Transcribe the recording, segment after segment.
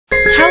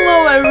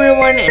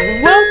everyone,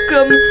 and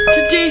welcome to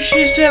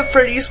dsaf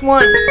Freddy's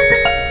 1.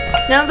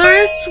 Now there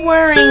is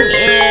swearing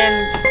and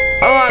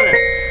a lot of,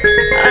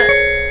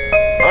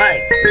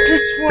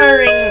 just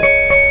swearing.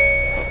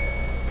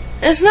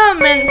 It's not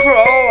meant for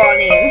all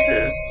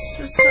audiences,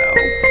 so,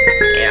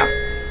 yeah.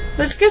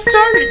 Let's get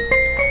started.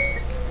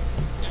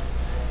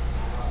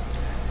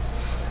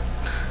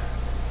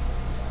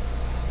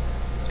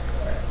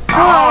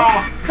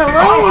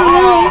 Hello.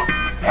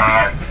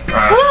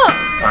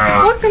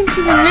 Welcome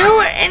to the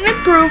new and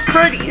improved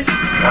Freddy's.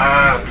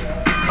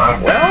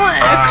 Well,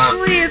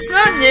 actually, it's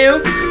not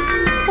new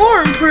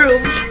or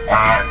improved.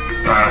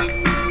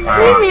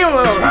 Leave me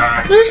alone.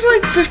 There's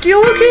like 50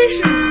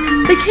 locations.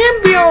 They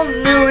can't be all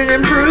new and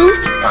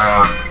improved.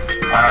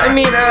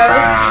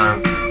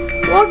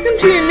 Welcome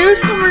to your new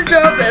summer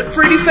job at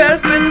Freddy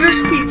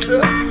Fazbender's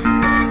Pizza.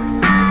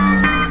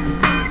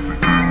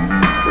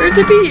 Great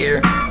to be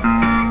here.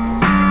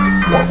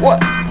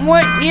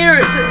 What year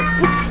is it?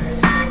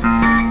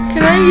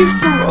 Can I use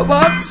the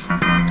robot?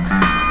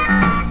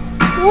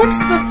 What's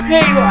the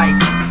pay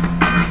like?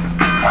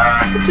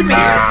 Good to be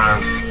here.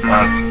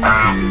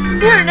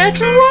 You're a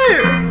natural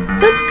liar.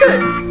 That's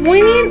good.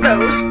 We need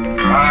those.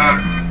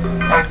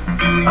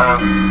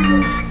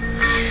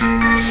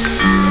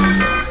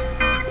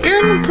 You're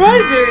in the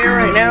prize area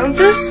right now.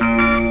 This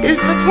is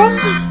the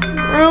closest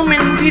room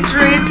in the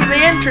pizzeria to the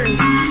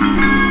entrance.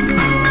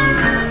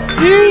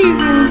 Here you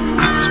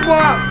can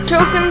swap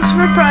tokens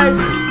for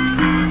prizes.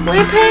 We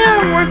pay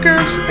our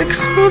workers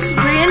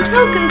exclusively in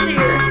tokens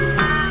here.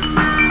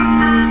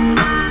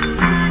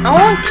 I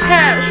want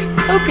cash.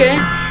 Okay,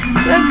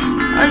 that's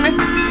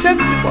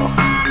unacceptable.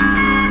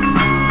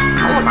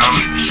 I want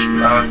cash.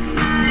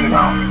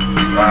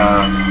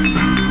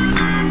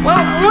 Well,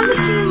 I want to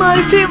see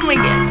my family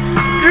again.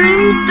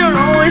 Dreams don't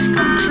always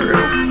come true.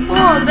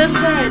 Oh, that's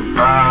sad.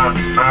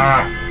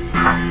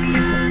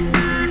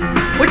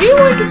 Would you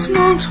like a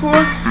small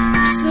tour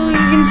so you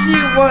can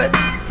see what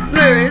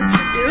there is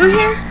to do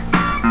here?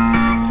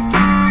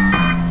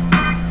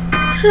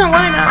 Sure,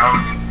 why not?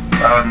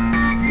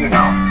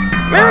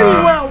 Very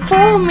well,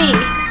 follow me.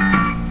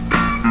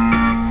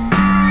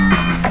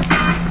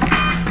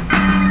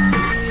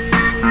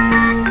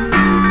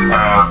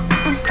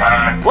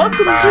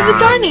 Welcome to the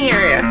dining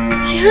area.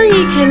 Here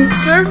you can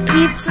serve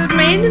pizza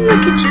made in the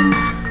kitchen,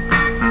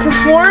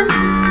 perform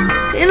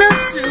in a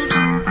suit,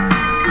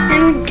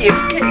 and give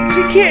cake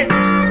to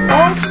kids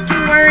whilst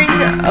wearing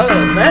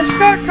a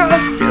mascot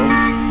costume.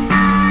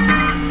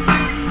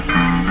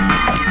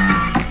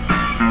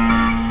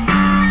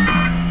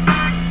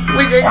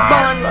 We did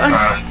Bonbon.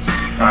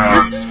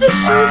 This is the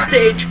show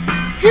stage.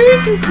 Here you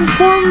can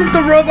perform with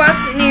the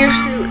robots in your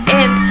suit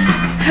and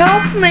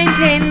help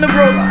maintain the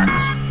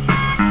robots.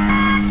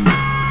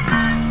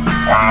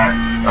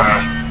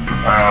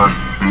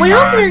 We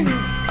hope you're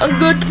a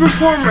good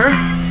performer.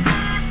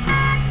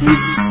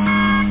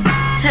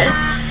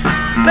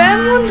 Bad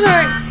ones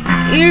aren't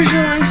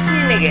usually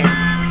seen again,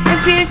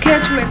 if you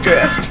catch my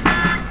drift.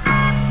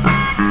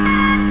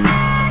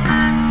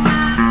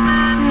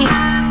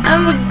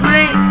 I'm a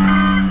great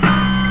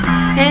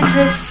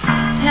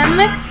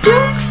anti-Semitic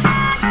jokes.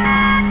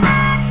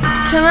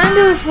 Can I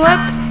do a flip?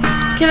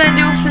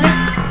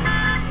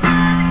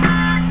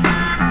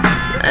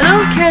 I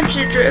don't catch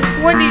your drift.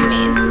 What do you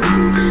mean?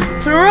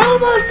 The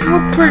robots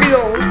look pretty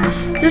old.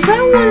 Is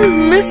that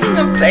one missing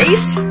a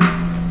face?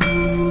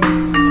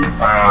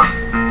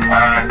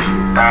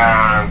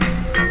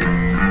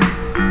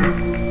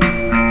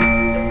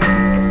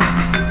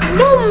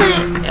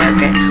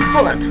 Okay,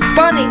 hold on.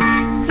 Bonnie,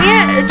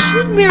 yeah, it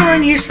should be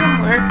around here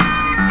somewhere.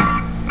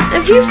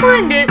 If you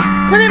find it,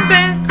 put it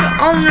back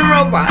on the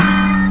robot.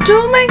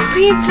 Don't make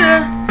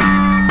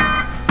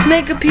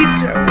a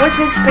pizza with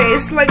his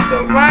face like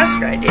the last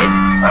guy did.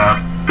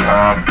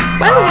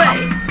 By the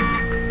way,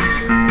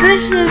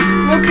 this is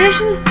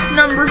location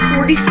number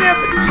 47.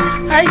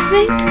 I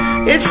think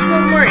it's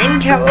somewhere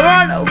in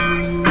Colorado.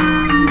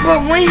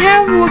 But we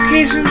have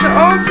locations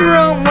all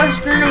throughout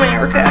Western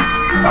America.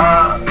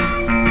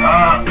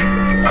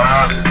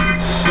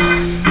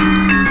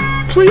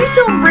 Please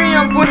don't bring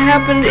up what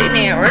happened in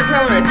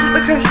Arizona to the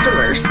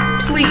customers.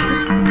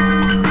 Please.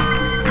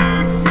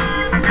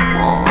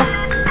 Aww.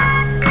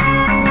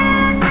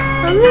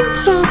 I think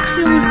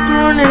Foxy was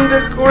thrown into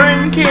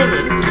Grand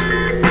Canyon.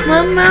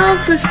 My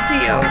mouth is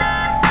sealed.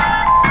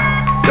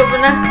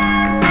 Governor.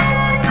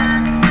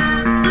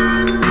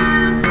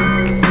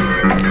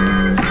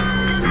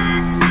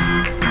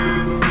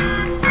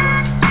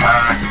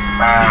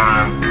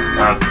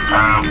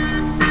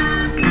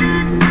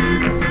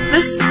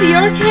 This is the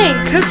arcade.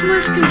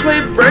 Customers can play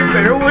Bread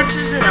Bear, which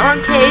is an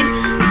arcade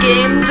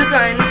game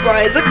designed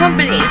by the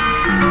company.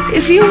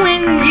 If you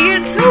win, you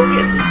get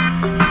tokens.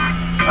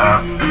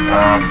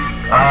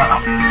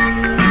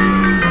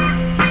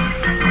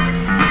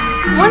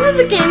 One of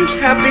the game's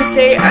Happiest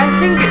Day, I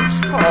think it's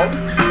called,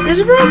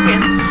 is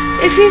broken.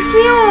 If you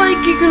feel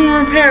like you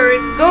can repair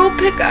it, go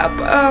pick up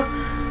a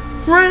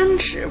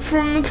wrench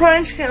from the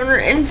prize counter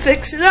and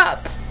fix it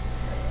up.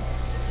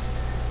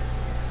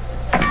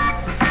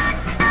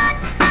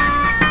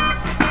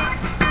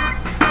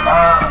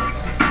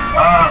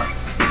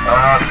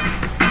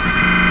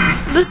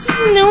 This is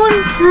the new and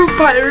improved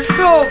Pirate's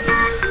Cove.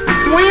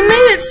 We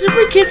made it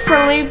super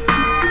kid-friendly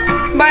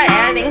by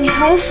adding a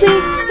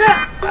healthy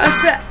salad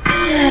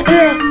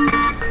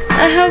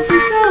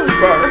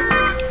bar.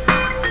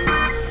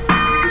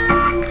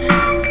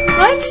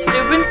 That's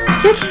stupid.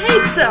 Kids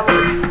hate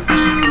salad.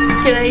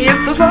 Can I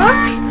give the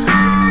fox?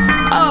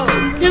 Oh,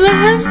 can I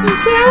have some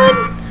salad?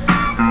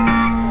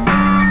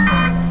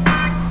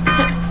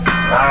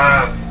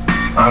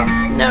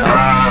 No.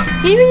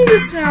 Eating the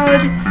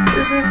salad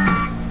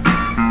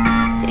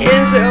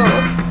is a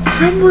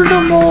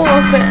formidable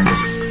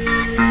offense.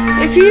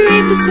 If you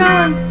eat the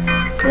salad,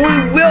 we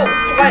will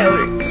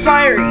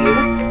fire you.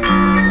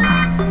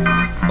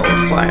 Oh,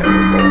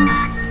 fireable.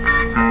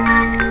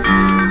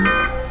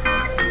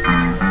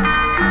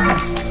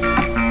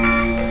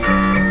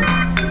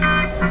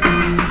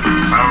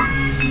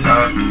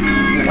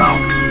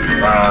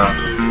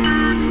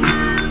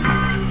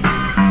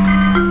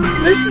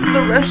 This is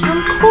the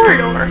restroom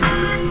corridor.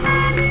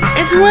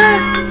 It's where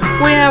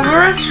we have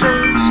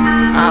restrooms.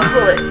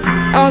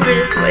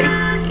 Obviously,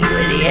 you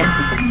idiot.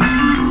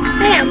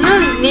 Hey, I'm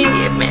not an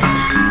idiot, man.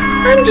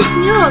 I'm just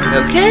young,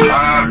 okay?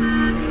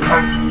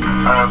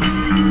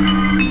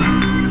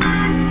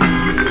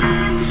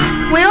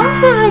 We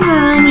also have a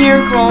room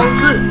here called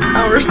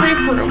our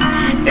safe room.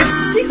 It's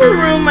a secret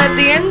room at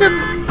the end of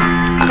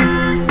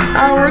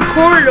our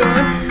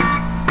corridor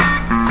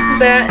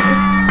that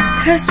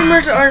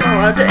customers aren't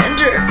allowed to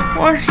enter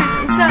or sit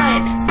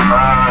inside.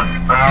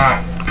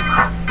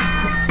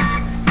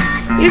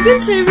 You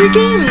can save your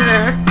game in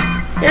there.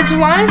 It's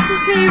wise to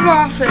save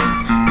often.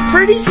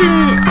 Freddy's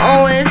isn't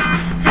always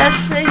as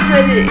safe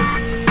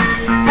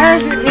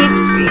as it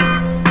needs to be.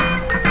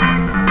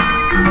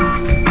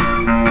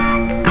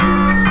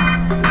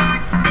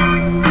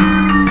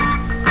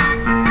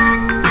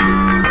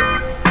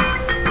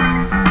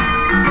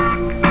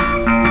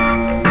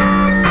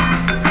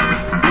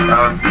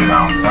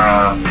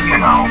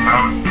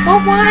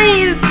 Well, why?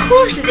 Of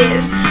course it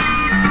is.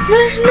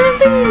 There's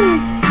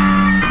nothing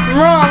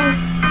wrong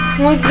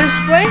with this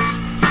place.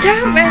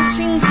 Stop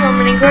asking so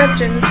many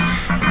questions,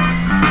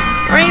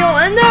 or you'll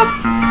end up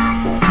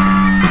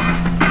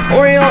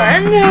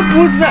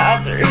with the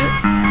others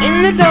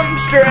in the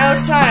dumpster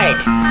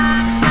outside.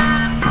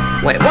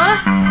 Wait, what?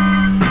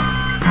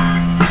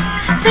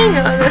 Hang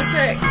on a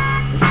sec.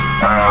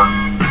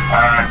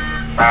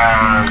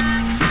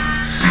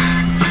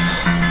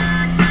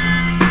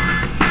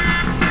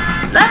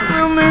 That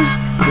room is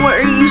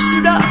where you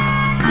suit up.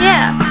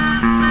 Yeah.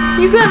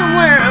 You gotta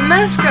wear a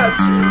mascot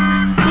suit.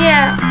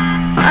 Yeah.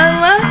 I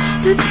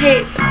left the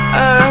tape.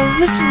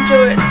 Listen to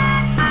it.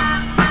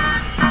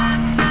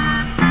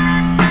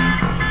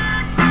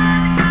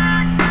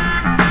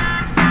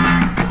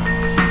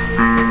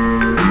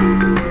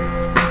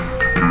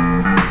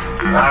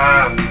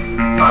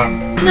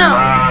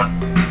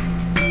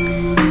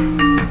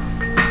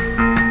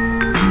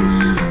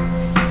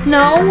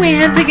 No, we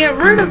had to get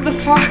rid of the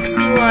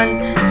foxy one.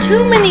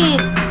 Too many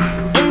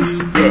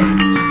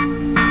incidents.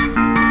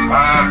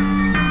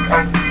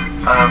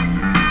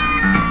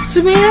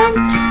 So we have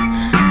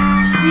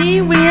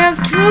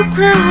two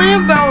currently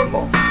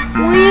available.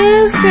 We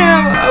used to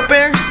have a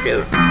bear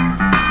suit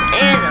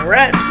and a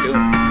rat suit,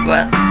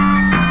 but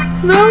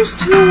those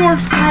two were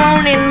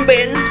thrown in the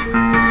bin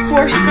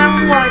for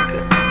smelling like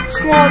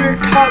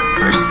slaughtered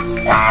toddlers.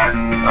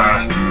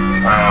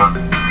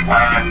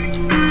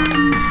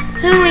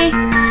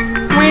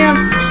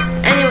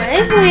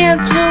 We have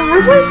two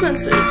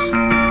replacement suits.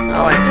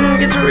 Oh, I didn't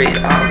get to read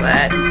all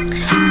that. I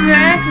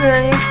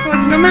accidentally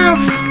clicked the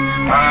mouse.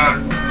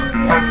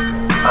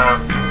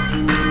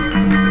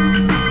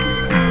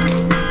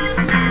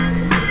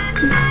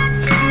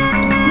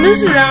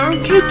 This is our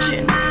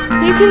kitchen.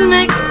 You can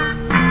make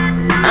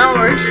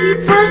our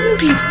cheap frozen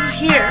pizzas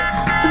here.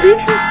 The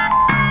pizzas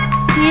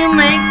you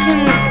make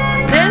can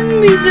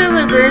then be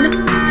delivered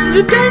to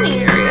the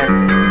dining area.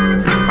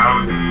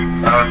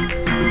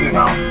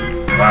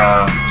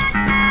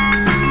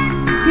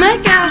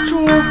 Make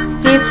actual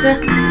pizza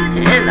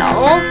and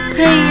I'll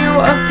pay you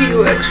a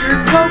few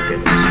extra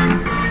tokens.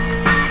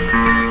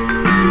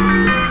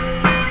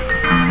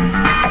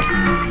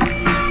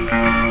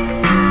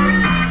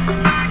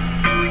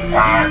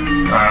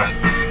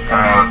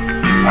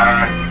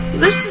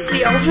 This is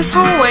the office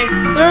hallway.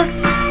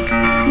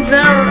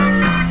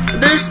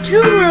 There's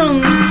two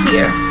rooms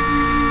here.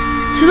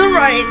 To the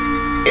right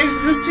is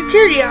the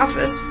security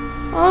office.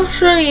 I'll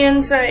show you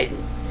inside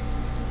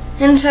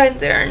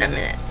there in a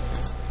minute.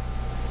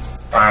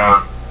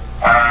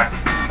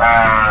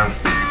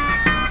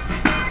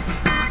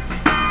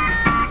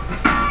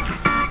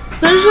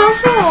 There's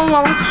also a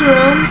locked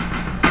room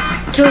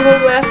to the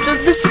left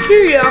of the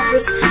security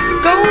office.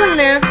 Go in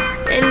there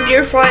and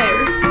you're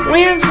fired.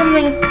 We have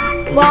something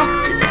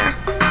locked in there.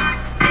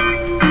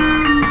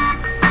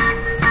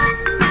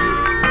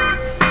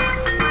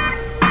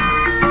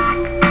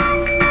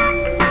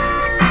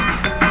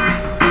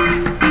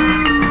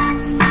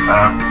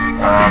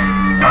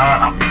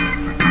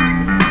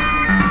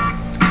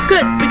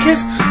 Good,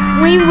 because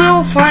we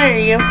will fire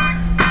you.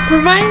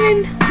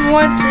 Provided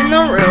what's in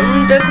the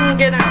room doesn't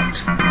get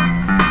out,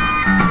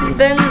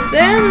 then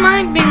there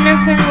might be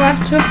nothing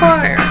left to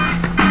fire.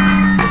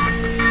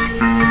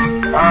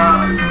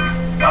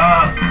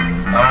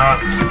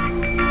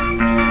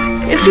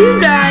 If you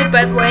die,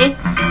 by the way,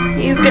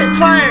 you get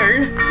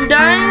fired.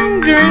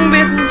 Dying during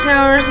business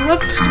hours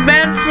looks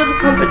bad for the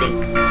company.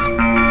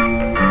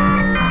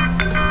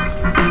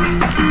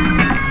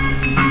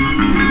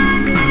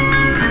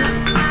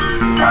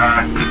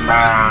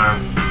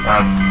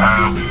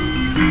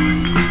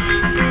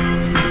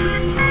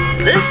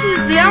 This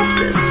is the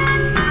office.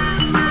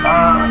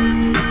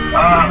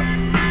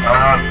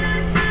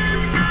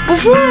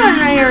 Before I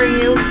hire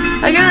you,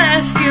 I gotta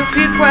ask you a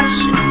few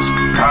questions.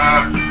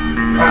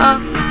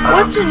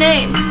 What's your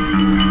name?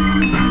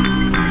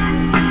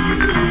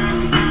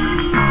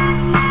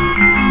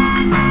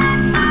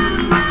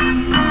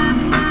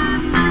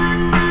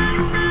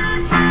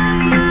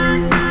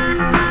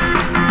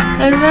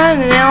 Is that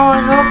an L? I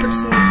hope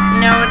it's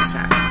no, it's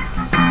not.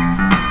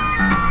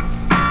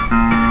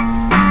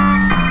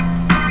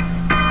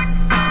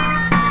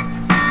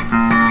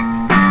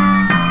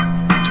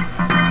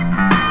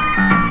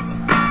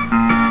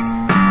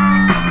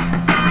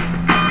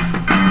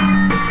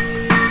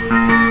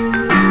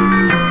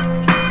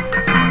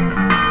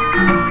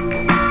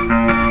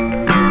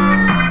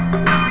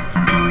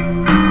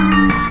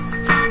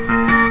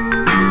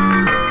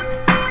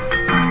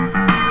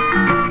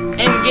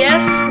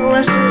 Yes,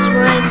 this is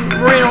my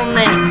real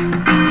name.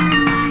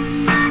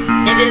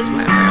 It is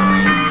my real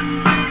name.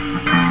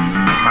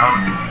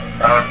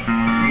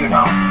 You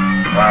know.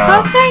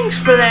 Oh, thanks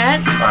for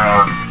that.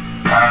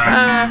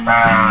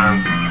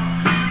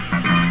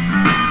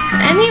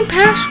 Any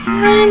past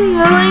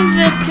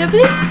crime-related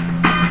activity?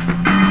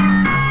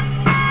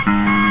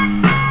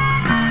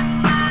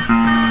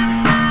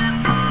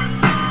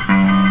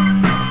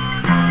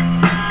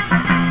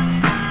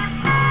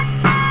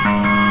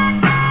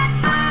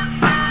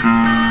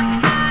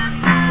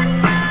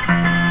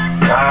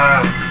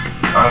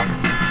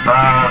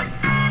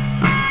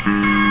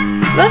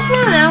 That's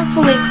not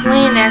awfully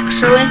clean,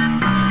 actually.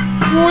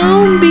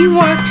 We'll be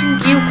watching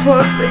you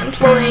closely,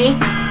 employee.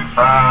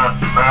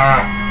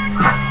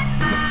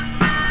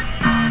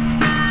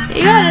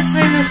 You gotta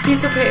sign this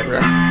piece of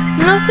paper.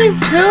 Nothing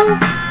too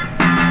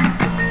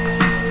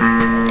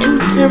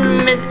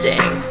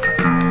intimidating.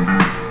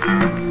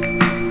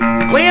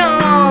 We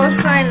all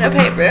sign the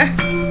paper.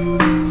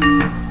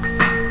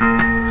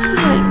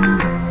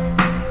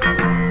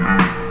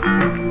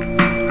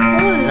 I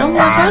don't know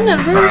what's on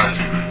it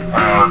first.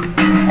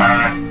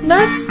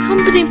 That's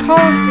company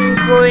policy,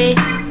 employee.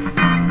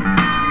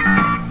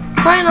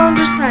 Fine, I'll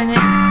just sign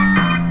it.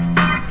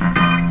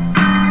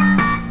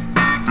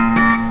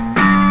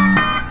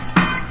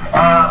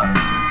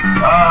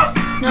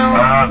 No,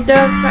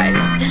 don't sign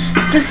it.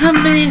 The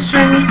company's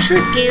trying to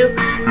trick you.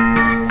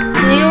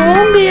 You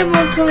won't be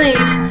able to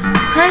leave.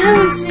 I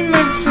haven't seen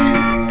my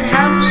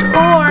house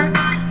or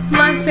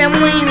my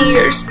family in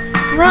years.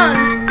 Run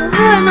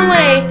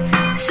away.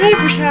 Save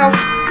yourself.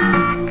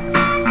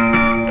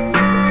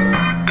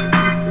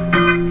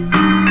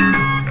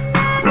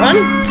 Run?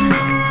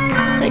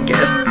 I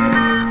guess.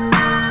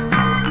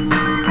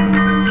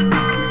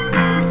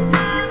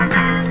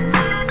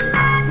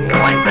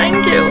 Why,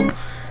 thank you.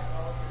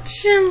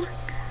 Chill.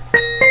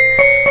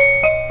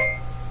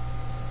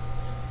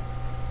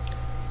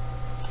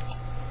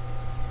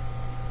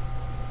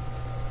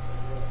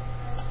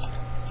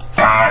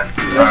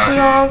 This is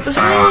all the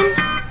same.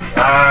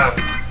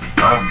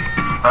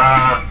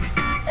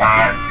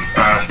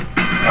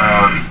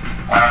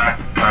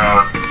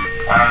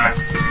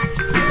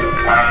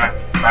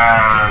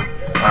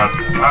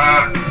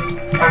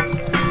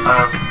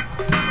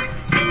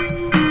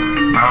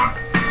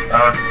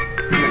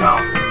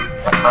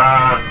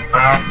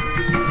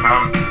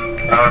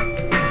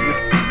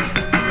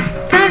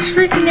 Gosh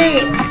freaking dang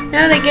it.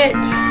 Now they get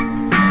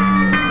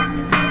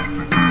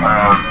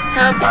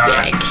I'll be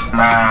back.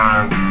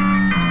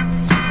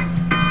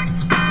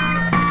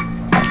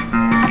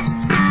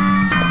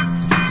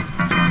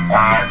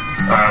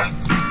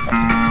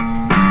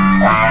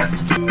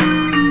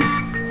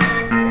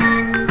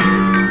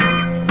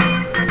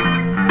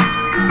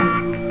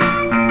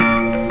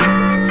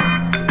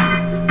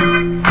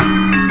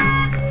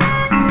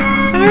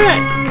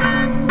 Alright.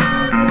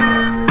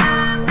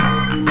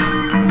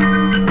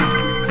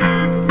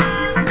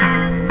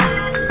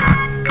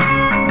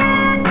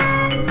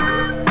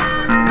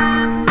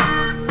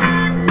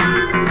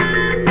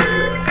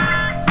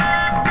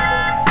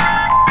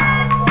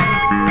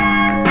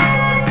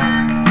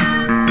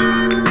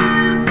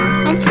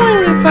 Hopefully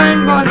we find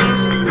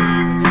Bonnie's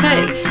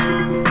face.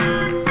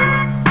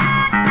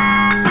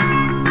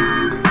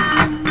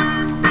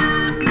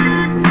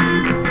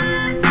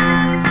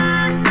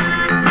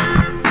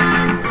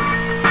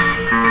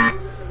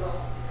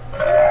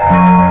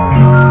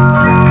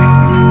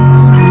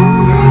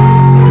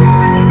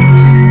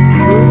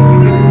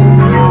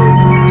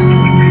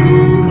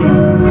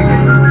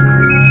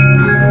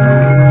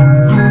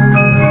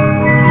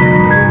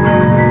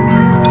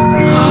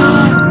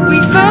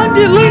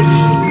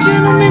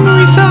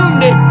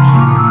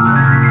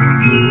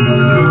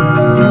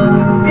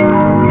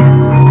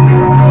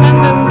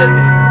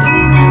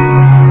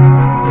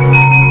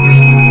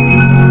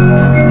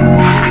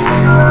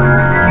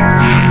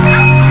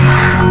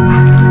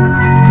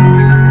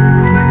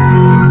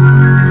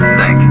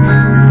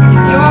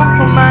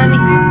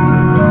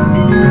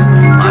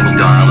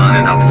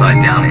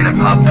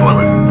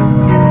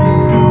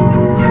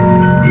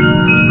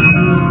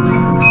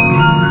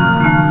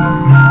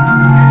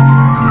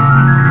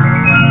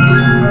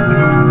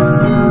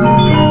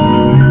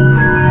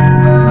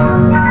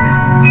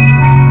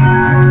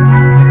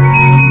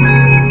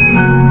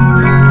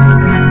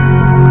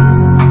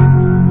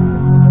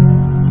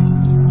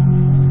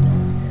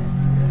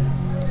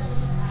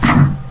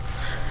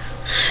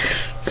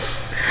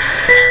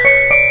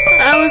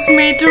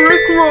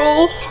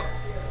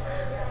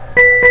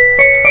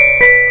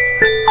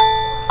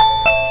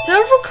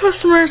 Several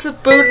customers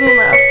have booed and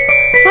left.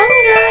 Phone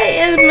guy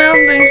is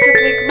mouthing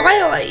something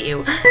vile at you.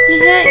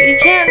 You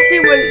can't see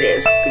what it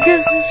is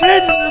because his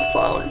head is a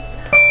phone.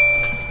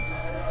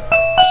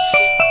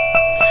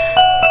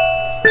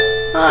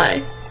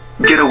 Hi.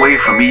 Get away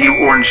from me, you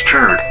orange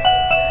turd.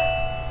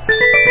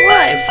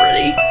 Why,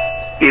 Freddy?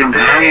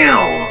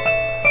 Inhale.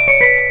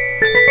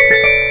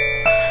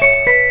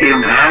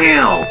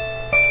 Inhale.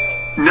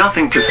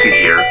 Nothing to see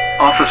here,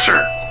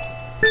 officer.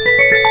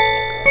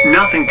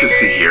 Nothing to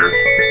see here.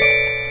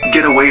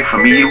 Get away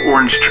from me, you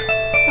orange turd.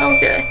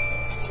 Okay.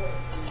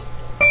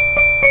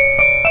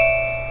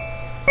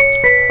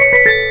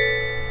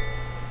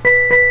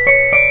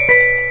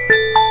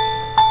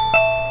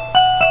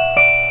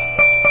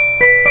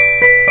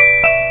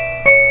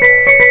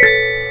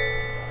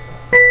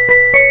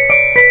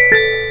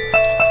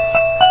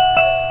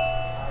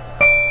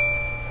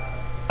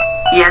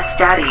 Yes,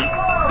 Daddy.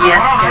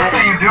 Yes, Daddy. What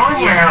are you doing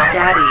Yes, there?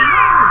 Daddy.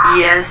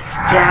 Yes,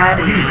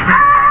 Daddy.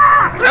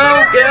 Oh,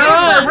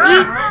 God.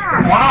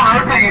 What on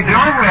earth are you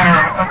doing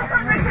there?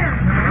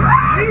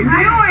 What are you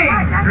doing?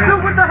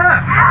 Dude, what the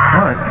heck?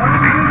 What?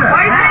 Why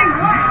are you saying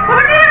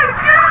what?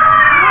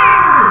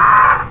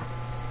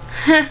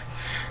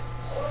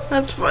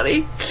 That's funny.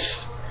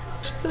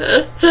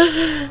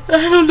 I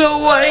don't know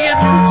why I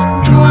get such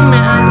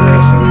enjoyment out of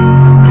this.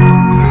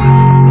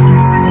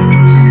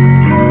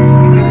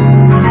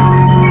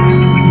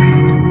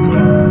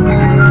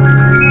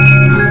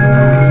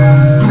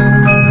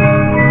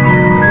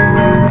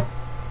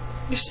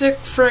 You sick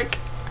frick.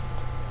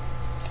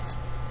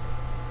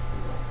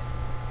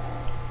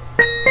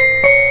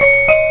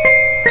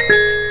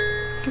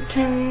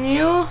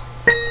 Continue.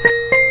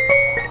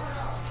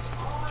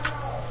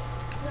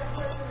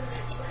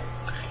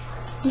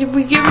 Did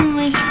we give him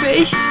his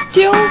face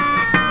still?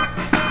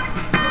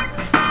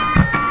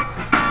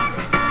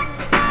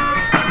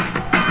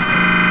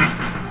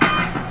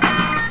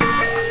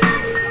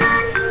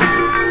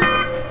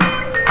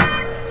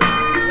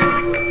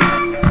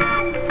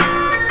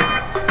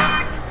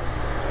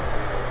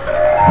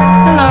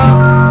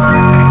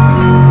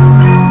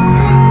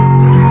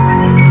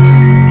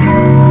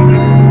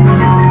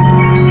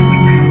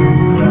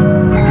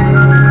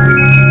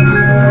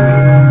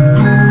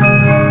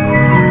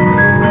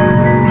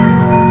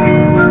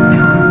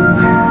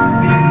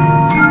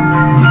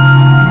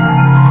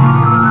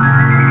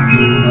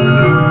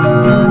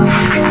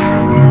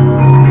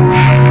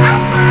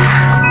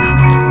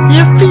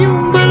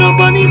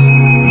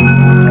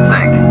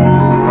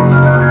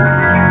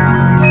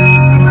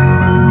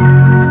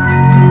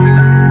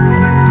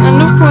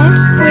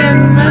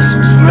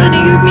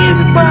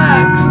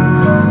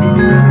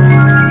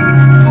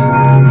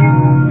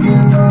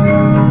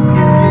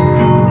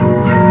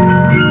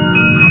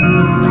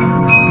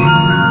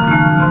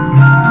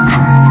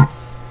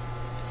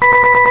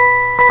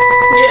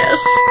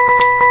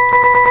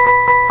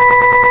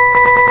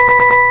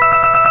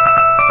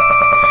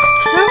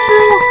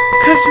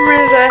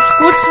 Customers ask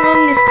what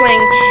song is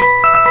playing.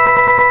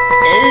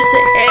 It is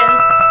a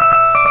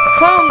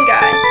phone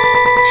guy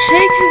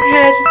shakes his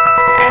head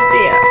at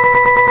the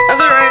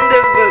other end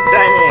of the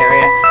dining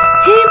area.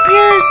 He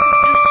appears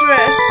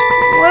distressed.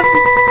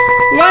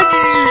 Why did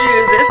you do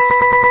this?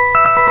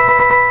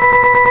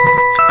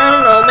 I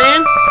don't know,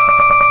 man.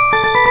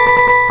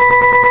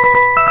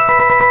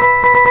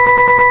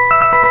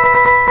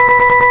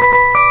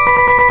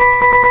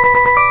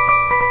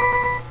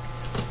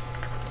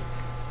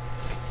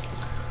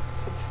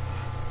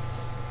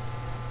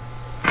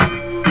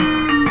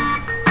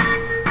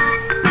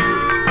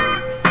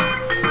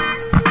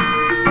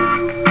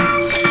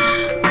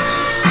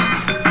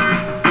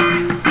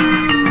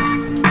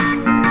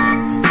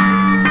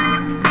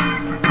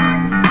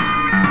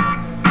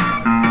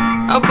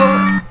 Oh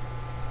boy.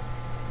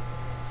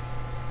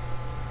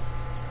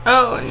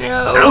 Oh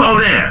no. Hello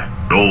there,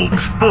 old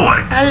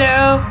boy.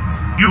 Hello.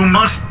 You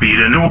must be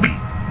the newbie.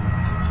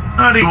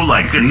 How do you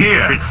like it here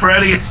at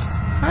Freddy's?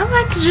 I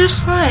like it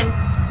just fine.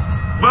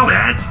 Well,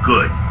 that's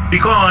good,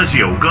 because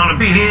you're gonna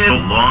be here a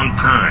long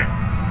time.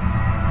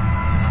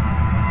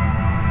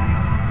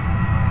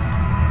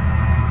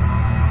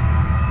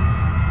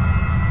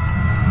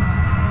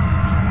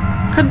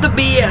 Cut the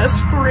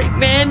BS, great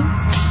man.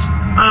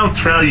 I'll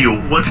tell you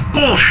what's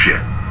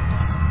bullshit.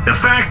 The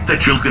fact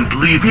that you can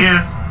leave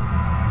here?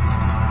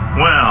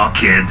 Well,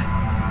 kid,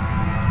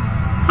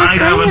 I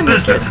have a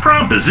business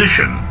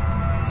proposition.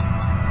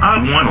 I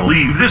want to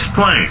leave this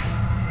place,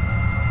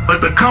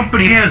 but the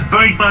company has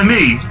right by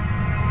me,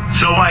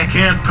 so I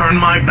can't turn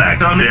my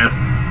back on it.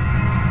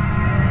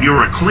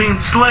 You're a clean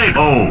slate.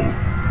 Oh.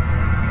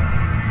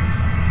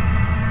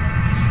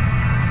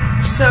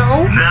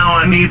 So? Now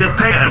I need a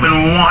pair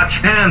and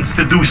watch hands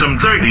to do some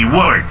dirty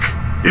work.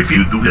 If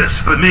you do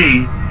this for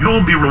me,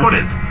 you'll be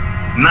rewarded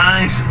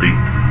nicely.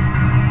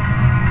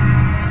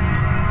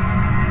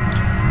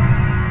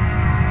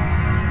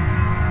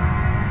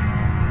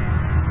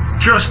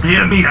 Just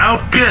hear me out,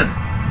 kid.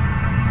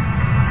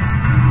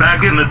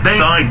 Back in the day,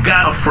 I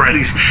got a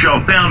Freddy's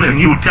show down in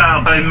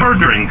Utah by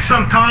murdering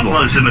some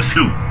toddlers in a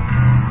suit.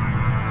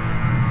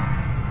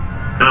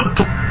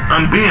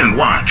 I'm being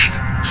watched,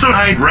 so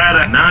I'd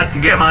rather not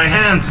get my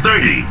hands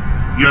dirty.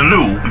 You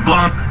know,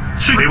 Blanc,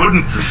 so they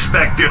wouldn't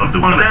suspect you of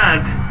doing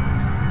that.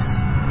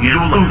 You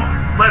lure,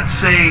 let's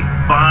say,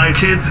 5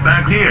 kids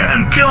back here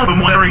and kill them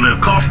wearing the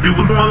costume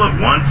all at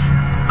once.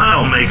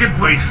 I'll make it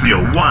wait for you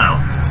a while.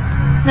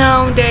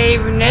 No,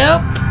 Dave,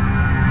 nope.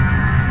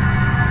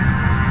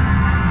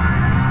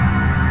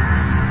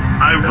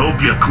 I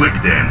hope you're quick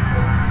then.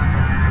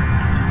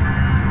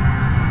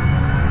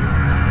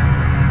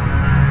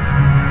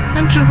 I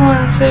just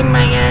want to save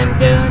my game,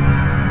 dude.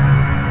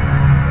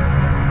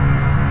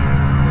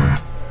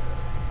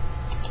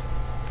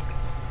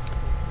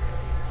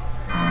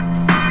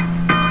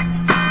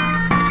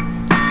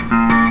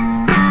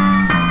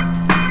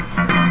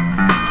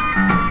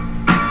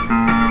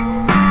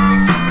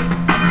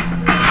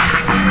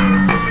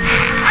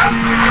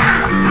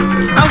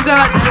 Oh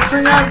god, I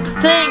forgot the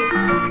thing.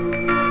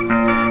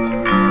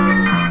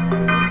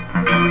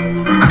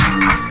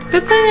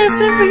 Good thing I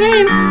saved the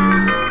game.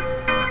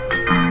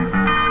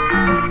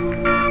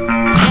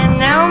 And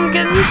now I'm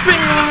getting spring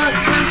on it.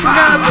 I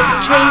forgot about the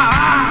tape.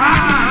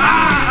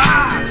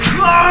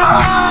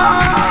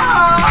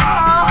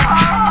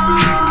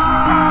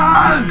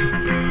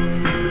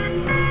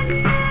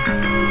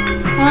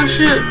 Oh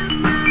shit.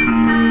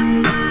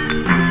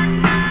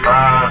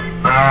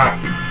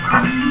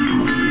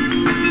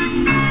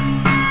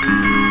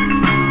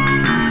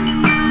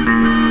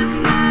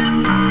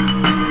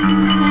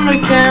 I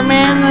don't care,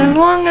 man. As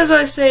long as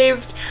I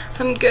saved,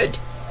 I'm good.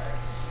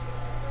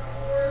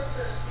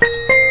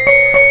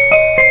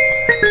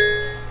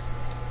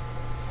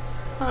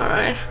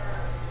 Alright.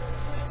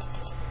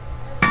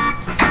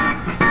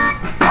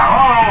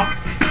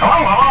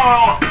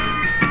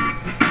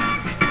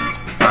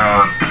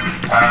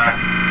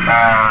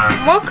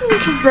 Welcome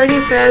to Freddy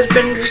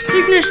Fazbender's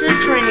signature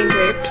training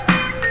tapes.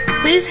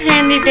 These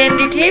handy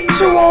dandy tapes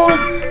will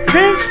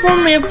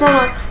transform me from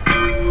a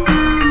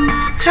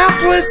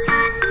hapless,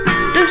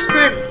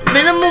 desperate,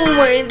 minimum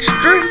wage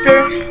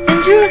drifter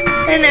into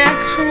an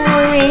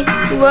actually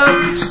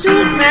loved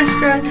suit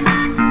mascot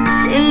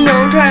in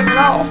no time at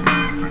all.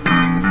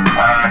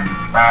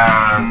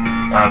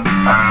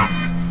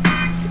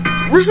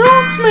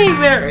 Results may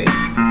vary,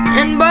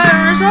 and by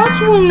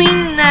results we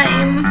mean that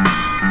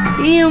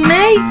you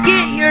may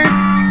get your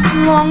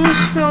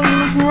lungs filled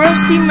with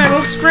rusty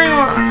metal spring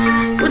locks,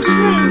 which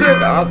isn't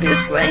good,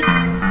 obviously.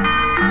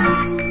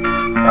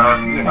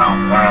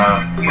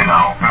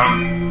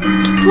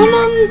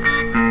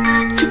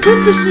 To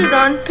put the suit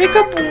on, pick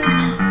up one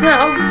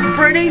of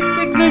Freddy's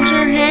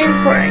signature hand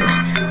cranks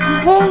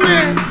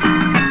and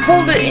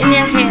hold it in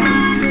your hand.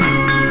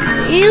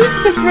 Use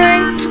the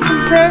crank to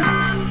compress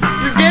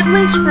the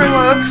deadly spring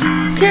locks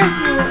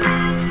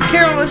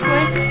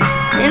carelessly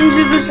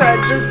into the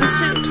sides of the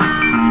suit.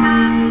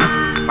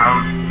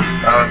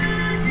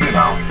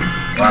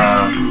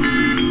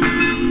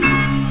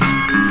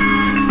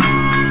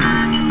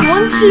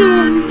 Once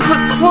you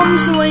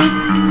clumsily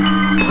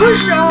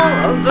push all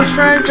of the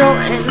fragile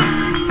and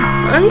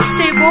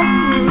unstable,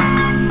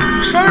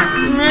 sharp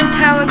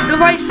metallic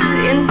devices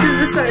into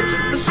the sides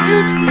of the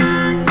suit,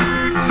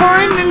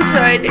 climb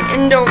inside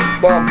and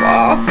don't bump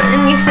off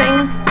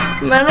anything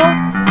metal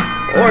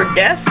or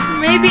death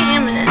may be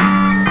imminent.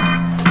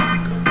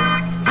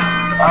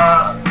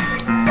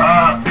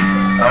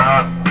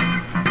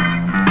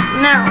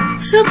 Now,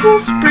 simple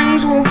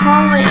springs will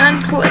probably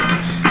unclick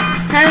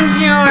as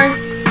you're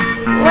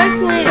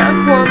likely a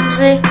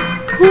clumsy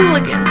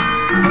hooligan.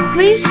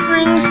 These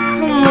springs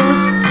come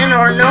loose and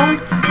are known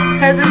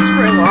as a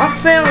spring lock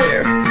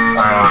failure.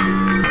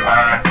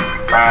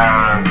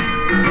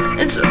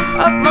 It's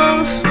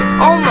almost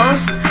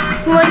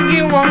like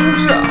your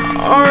lungs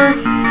are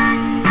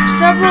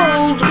several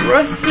old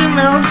rusty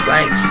metal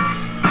spikes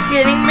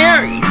getting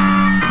married.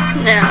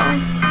 Now,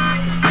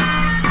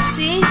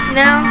 see,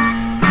 now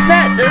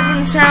that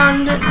doesn't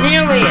sound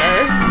nearly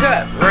as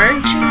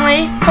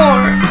gut-wrenchingly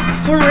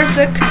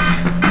horrific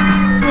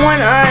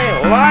when I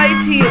lie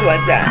to you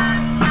like that.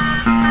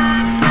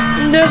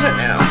 Does it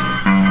now?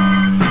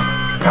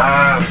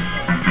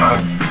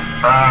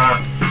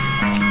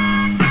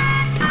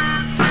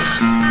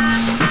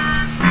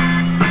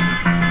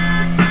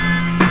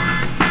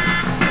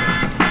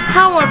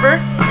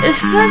 However, if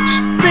such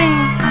a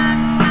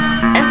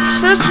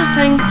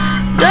thing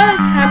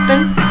does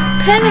happen,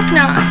 panic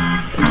not,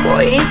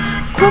 employee.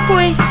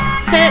 Quickly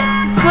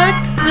click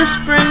the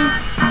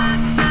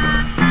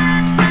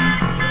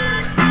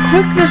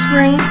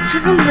springs to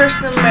compress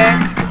them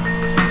back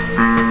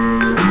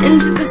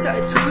into the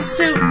sides of the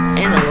suit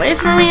and away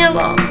from your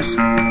lungs.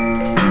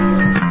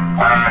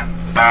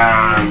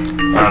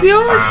 If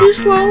you're too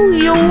slow,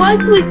 you'll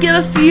likely get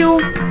a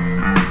few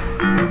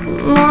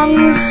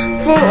lungs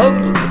full of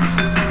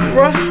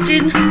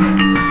rusted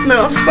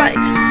metal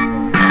spikes.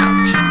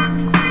 Ouch.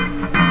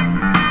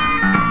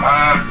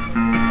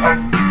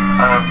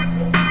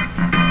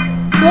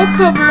 We'll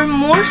cover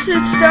more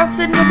suit stuff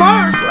in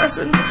tomorrow's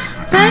lesson.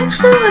 Thanks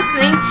for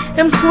listening,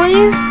 and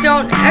please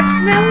don't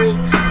accidentally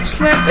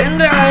slip and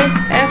die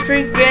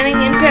after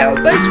getting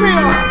impaled by spring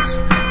locks.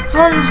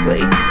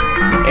 Honestly,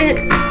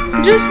 it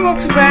just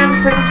looks bad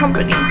for the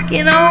company,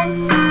 you know?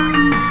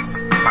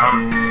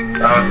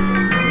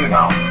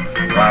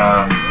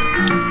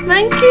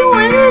 Thank you,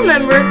 and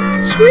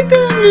remember, sweep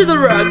it under the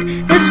rug.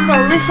 It's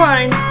probably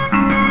fine.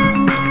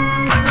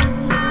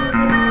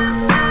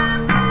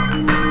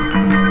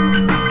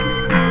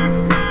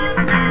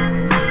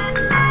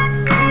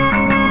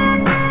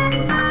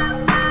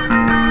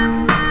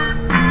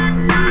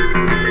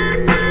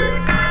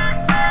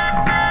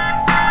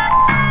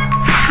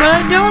 But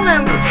I don't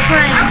have a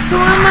crank, so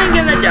am I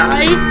gonna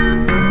die?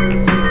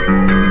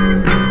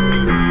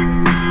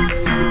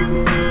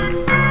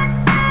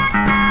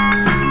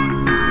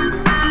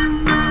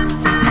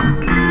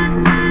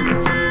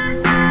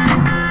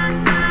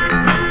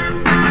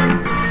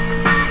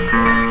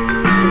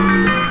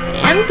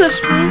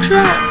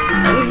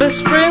 And the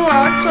spring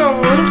locks are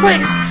all in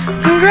place.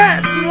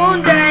 Congrats, you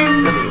won't die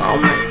in the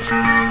moment.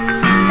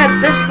 At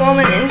this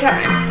moment in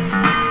time.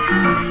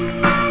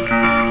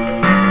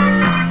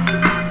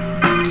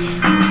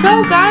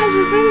 So guys,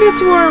 I think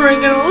that's where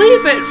we're gonna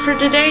leave it for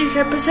today's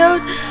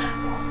episode.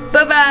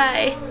 Bye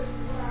bye.